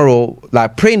 Tomorrow,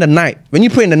 like, pray in the night. When you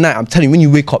pray in the night, I'm telling you, when you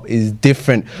wake up, is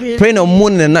different. Really? Pray in the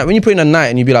morning and night. When you pray in the night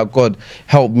and you be like, God,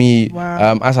 help me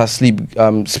as I sleep,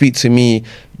 speak to me.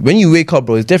 When you wake up,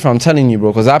 bro, it's different. I'm telling you,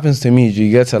 bro, because it happens to me. Do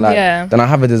you get it? Like, then I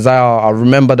have a desire. I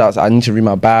remember that I need to read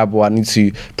my Bible. I need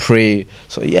to pray.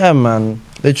 So yeah, man,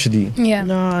 literally. Yeah.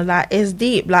 No, like, it's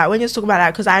deep. Like, when you're talking about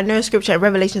that, because I know scripture in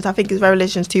Revelations, I think it's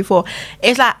Revelations 2:4.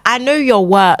 It's like, I know your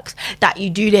works, that you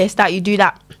do this, that you do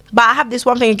that. But I have this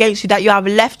one thing against you, that you have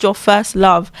left your first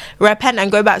love. Repent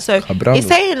and go back. So it's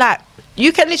saying, like,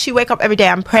 you can literally wake up every day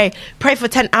and pray for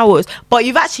 10 hours, but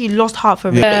you've actually lost heart for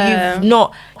it. You've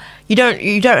not. You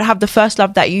don't have the first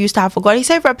love that you used to have for God. He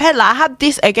said, repent. Like, I have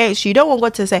this against you. You don't want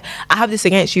God to say, I have this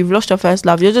against you. You've lost your first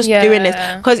love. You're just doing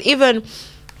this. Because even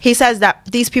he says that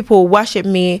these people worship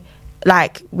me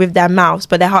like with their mouths,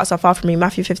 but their hearts are far from me.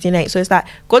 Matthew 15:8. So it's like,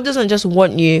 God doesn't just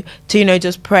want you to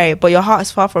just pray, but your heart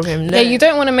is far from Him. No. Yeah, you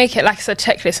don't want to make it like it's a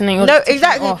checklist and then you're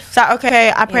exactly. It's like,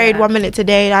 okay, I prayed 1 minute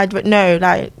today.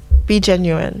 Like, be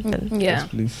genuine. Yeah.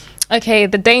 Yes, okay,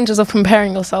 the dangers of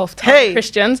comparing yourself to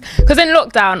Christians. Because in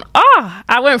lockdown,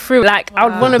 I went through, like, I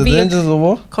would want to be dangers of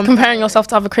what? Comparing yourself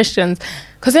to other Christians.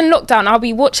 Because in lockdown, I'll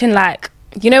be watching, like,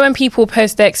 when people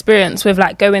post their experience with,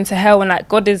 like, going to hell and, like,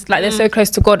 God is, like, they're so close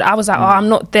to God. I was like, I'm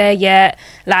not there yet.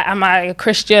 Like, am I a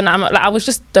Christian? I was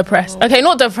just depressed. Okay,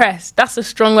 not depressed. That's a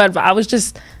strong word, but I was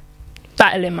just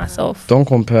battling myself. Don't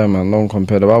compare, man. Don't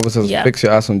compare. The Bible says, fix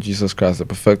your eyes on Jesus Christ, the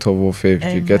perfecter of all faith.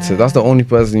 Amen. You get it? That's the only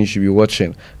person you should be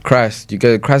watching. Christ. You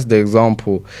get it? Christ, the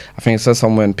example. I think it says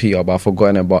somewhere in Peter, but I've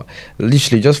forgotten it. But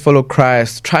literally, just follow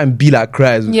Christ. Try and be like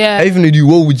Christ. Yeah. Even if you,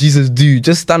 what would Jesus do?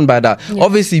 Just stand by that. Yeah.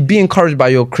 Obviously, be encouraged by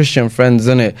your Christian friends,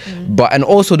 innit? And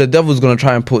also, the devil's going to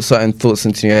try and put certain thoughts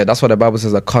into your head. That's why the Bible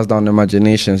says that cast down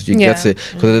imaginations. You get it?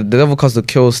 Because the devil comes to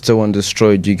kill, steal, and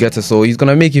destroy. You get it? So he's going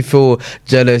to make you feel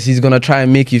jealous. He's going to try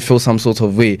and make you feel some sort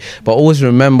of way. But always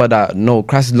remember that, no,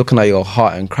 Christ is looking at your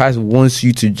heart and Christ wants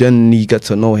you to genuinely get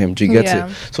to know him. Do you get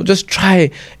it? So just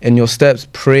try in your steps,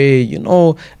 pray,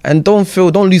 and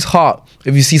don't lose heart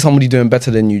if you see somebody doing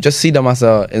better than you. Just see them as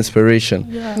an inspiration.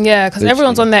 Yeah, because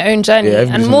everyone's on their own journey.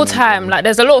 And more time, like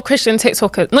there's a lot of Christian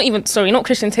TikTokers, not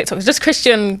Christian TikTokers, just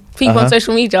Christian people on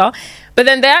social media. But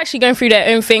then they're actually going through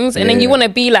their own things, and then you want to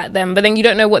be like them, but then you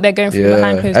don't know what they're going through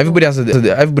behind closed doors.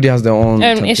 Everybody has their own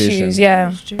issues.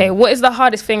 Yeah. Okay, what is the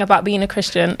hardest thing about being a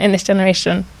Christian in this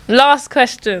generation? Last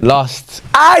question. So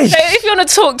if you want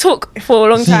to talk for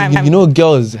a long time.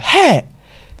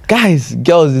 Girls,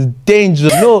 girls, it's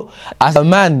dangerous. No, as a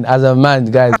man,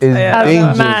 guys, it's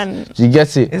dangerous. Do you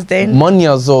get it? It's dangerous. Money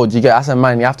as well. Do you get? As a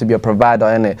man, you have to be a provider,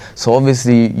 innit? So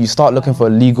obviously, you start looking for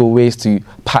legal ways to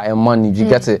pattern money. Do you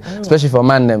get it? Especially for a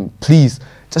man, then please.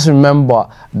 Just remember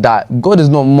that God is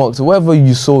not mocked. Whatever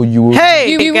you sow, you will.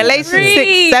 Hey, Galatians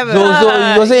 6:7. So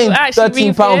you're saying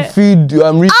 £13 food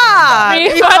refund.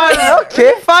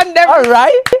 Okay, fund everything. All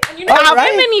right. How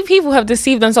many people have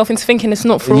deceived themselves into thinking it's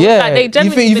not fraud? Yeah, like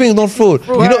you think it's not fraud.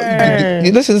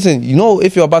 Listen.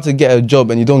 If you're about to get a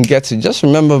job and you don't get it, just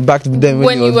remember back to them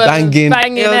when you were banging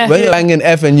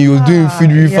F and you were doing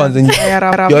food refunds and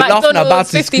you're laughing about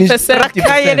 50%.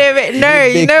 No,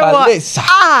 you know what?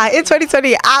 In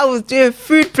 2020. I was doing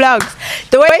food plugs.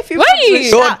 The way food plugs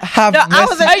don't have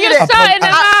messages. You're shouting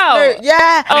them out.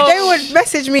 They would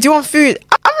message me, do you want food?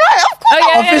 I'm like, of course.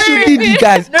 OfficialDeedee,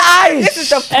 guys. This is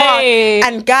the part.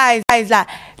 And guys, like,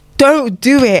 don't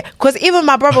do it. Because even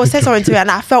my brother said something to me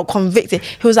and I felt convicted.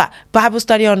 He was like, Bible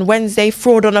study on Wednesday,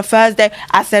 fraud on a Thursday.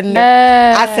 I said no.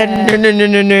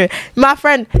 My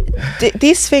friend,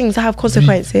 these things have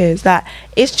consequences. Like,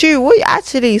 it's true. What you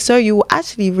actually sow, you will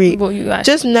actually reap.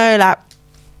 Just know, like,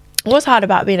 what's hard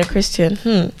about being a Christian?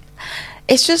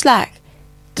 It's just like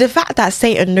the fact that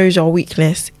Satan knows your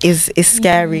weakness is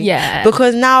scary. Yeah.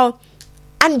 Because now,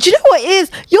 and do you know what it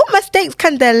is? Your mistakes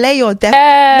can delay your death.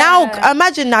 Now,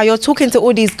 imagine now you're talking to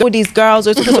all these girls,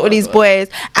 or talking to all these boys,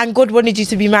 and God wanted you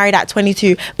to be married at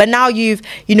 22, but now you've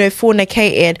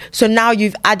fornicated. So now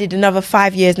you've added another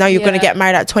 5 years. Now you're going to get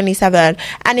married at 27,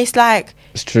 and it's like.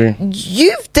 It's true.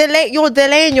 You're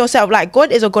delaying yourself. Like,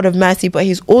 God is a God of mercy, but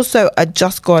he's also a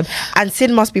just God, and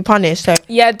sin must be punished. So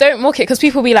don't mock it, because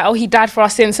people be like, oh, he died for our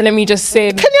sins, so let me just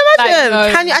sin. Can you imagine? Like,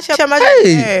 no. Can you actually imagine?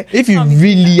 Hey, if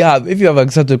you have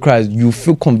accepted Christ, you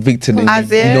feel convicted and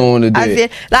you don't want to do it.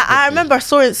 Like, I remember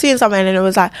seeing something and it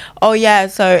was like, oh yeah,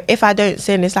 so if I don't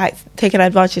sin, it's like taking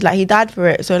advantage. Like, he died for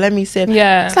it, so let me sin.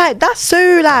 Yeah, it's like, that's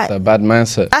so like a bad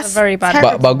mindset. That's very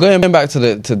bad. But going back to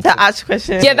the actual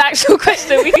question. Yeah, the actual question.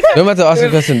 No matter ask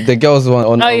the question, the girls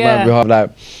on my behalf,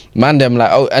 like, man, them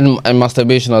like, and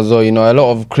masturbation as well. A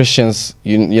lot of Christians,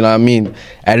 you know what I mean.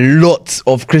 A lot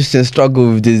of Christians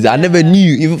struggle with this. I never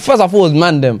knew. Even first I thought it was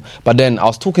man them, but then I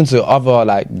was talking to other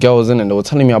like girls and they were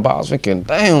telling me about. I was thinking,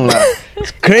 damn, like,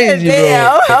 it's crazy,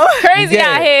 bro. Crazy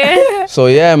out here. So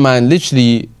yeah, man,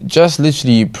 literally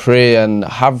pray and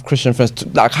have Christian friends.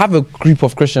 Like, have a group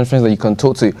of Christian friends that you can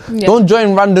talk to. Yeah. Don't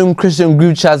join random Christian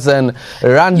group chats and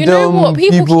random. You know what?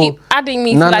 People keep adding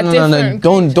me to different.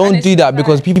 Don't do that,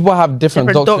 because people have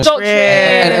different doctrines.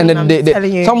 And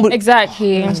they somebody,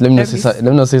 exactly. Let me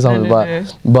not say something,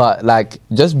 but like,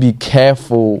 just be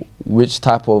careful which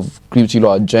type of groups you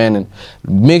are joining.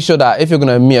 Make sure that if you're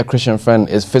gonna meet a Christian friend,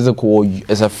 it's physical or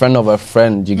it's a friend of a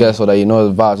friend. You get, so that you know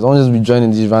the vibes. Don't just be joining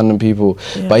these random people.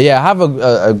 But have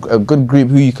a good group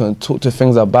who you can talk to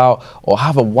things about, or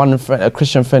have a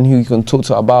Christian friend who you can talk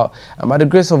to about. And by the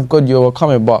grace of God, you're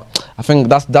coming. But I think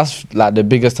that's like the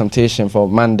biggest temptation for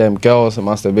them, girls, and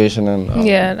masturbation and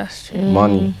that's true.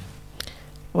 Money.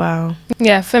 Wow.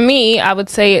 Yeah, for me, I would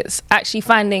say it's actually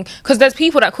finding, because there's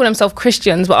people that call themselves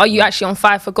Christians, but are you actually on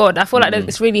fire for God? I feel like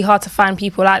it's really hard to find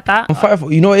people like that. On fire for,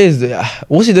 what it is?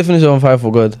 What's the definition of on fire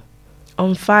for God?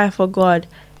 On fire for God.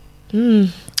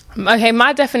 Okay,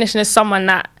 my definition is someone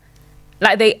that,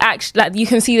 like, they actually, like, you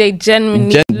can see they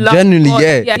genuinely love God.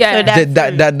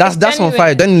 That's on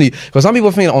fire, genuinely. Because some people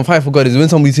think on fire for God is when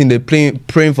somebody's saying they're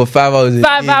praying for 5 hours a day,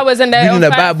 5 hours, and they're reading the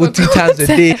Bible 2 times a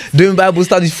day, doing Bible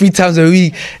studies 3 times a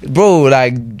week. Bro,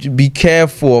 like, be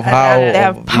careful of how they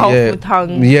have powerful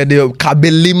tongues. Yeah, they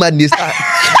kabelima.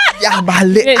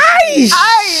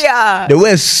 They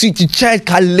wear suit to church,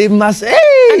 kalemas. And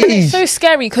it's so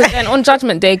scary because then on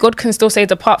Judgment Day, God can still say,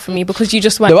 "Depart from me," because you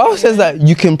just went. The Bible says that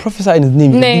you can prophesy in His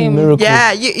name, you can do miracles,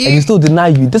 and He still deny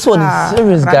you. This one is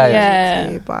serious, guys.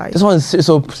 Yeah. This one is serious.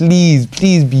 So please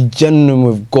be genuine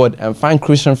with God and find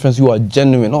Christian friends who are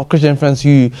genuine, not Christian friends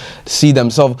who see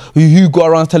themselves, who go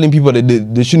around telling people that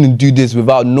they shouldn't do this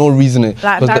without no reasoning.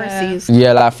 Like Pharisees.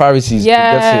 Yeah, like Pharisees.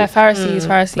 Yeah, Pharisees.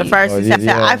 The Pharisees have said,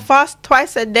 I fast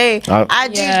twice a day. I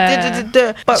do.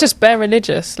 It's just bare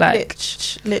religious, like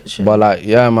literally. But like,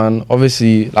 yeah, man.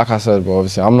 Obviously, like I said, but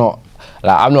obviously, I'm not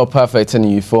perfect,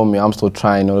 and you feel me. I'm still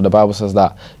trying. You know, the Bible says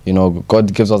that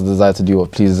God gives us the desire to do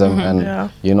what pleases Him, and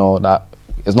that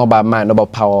it's not by might, not by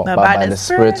power, but by the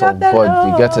Spirit of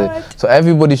God. You get it. So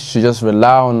everybody should just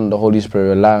rely on the Holy Spirit,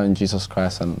 rely on Jesus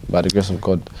Christ, and by the grace of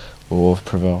God, we will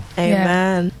prevail.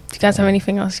 Amen. Do you guys have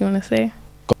anything else you want to say?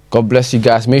 God bless you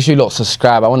guys. Make sure you lot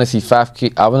subscribe. I want to see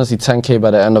 5K. I want to see 10K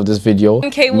by the end of this video.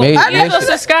 Okay, what?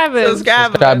 Subscribers.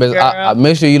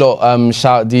 Make sure you lot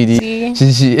shout Deedee.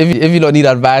 If you lot need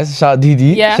advice, shout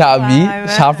Deedee. Yeah. Shout me.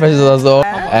 Shout Precious as well.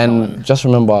 And just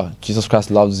remember, Jesus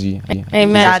Christ loves you.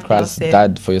 Amen. Jesus Christ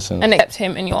died for your sins. And accept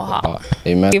Him in your heart.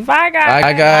 Amen. Bye, guys.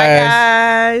 Bye,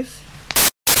 guys.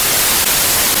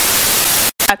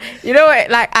 You know what?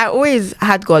 Like, I always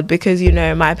had God because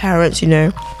my parents.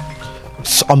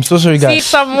 I'm so sorry, guys. See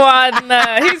someone.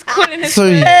 He's calling his.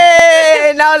 Sorry.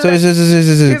 Hey, now Sorry.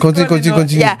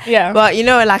 Continue. Yeah. But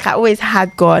like I always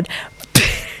had God.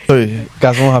 Sorry,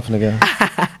 guys. What happened again?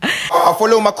 I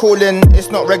follow my calling, it's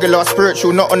not regular,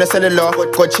 spiritual, not on the cellular.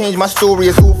 God changed my story,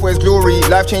 it's all for His glory.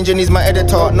 Life changing, He's my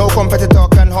editor. No competitor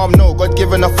can harm, no. God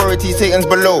given authority, Satan's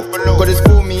below. God is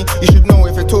for me, you should know.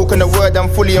 If you're talking the word, I'm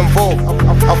fully involved.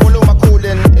 I follow my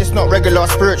calling, it's not regular,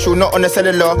 spiritual, not on the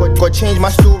cellular. God changed my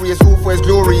story, it's all for His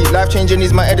glory. Life changing,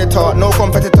 He's my editor. No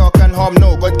competitor can harm,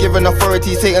 no. God given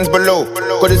authority, Satan's below.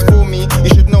 God is for me, you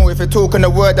should know. If you're talking the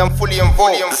word, I'm fully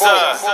involved.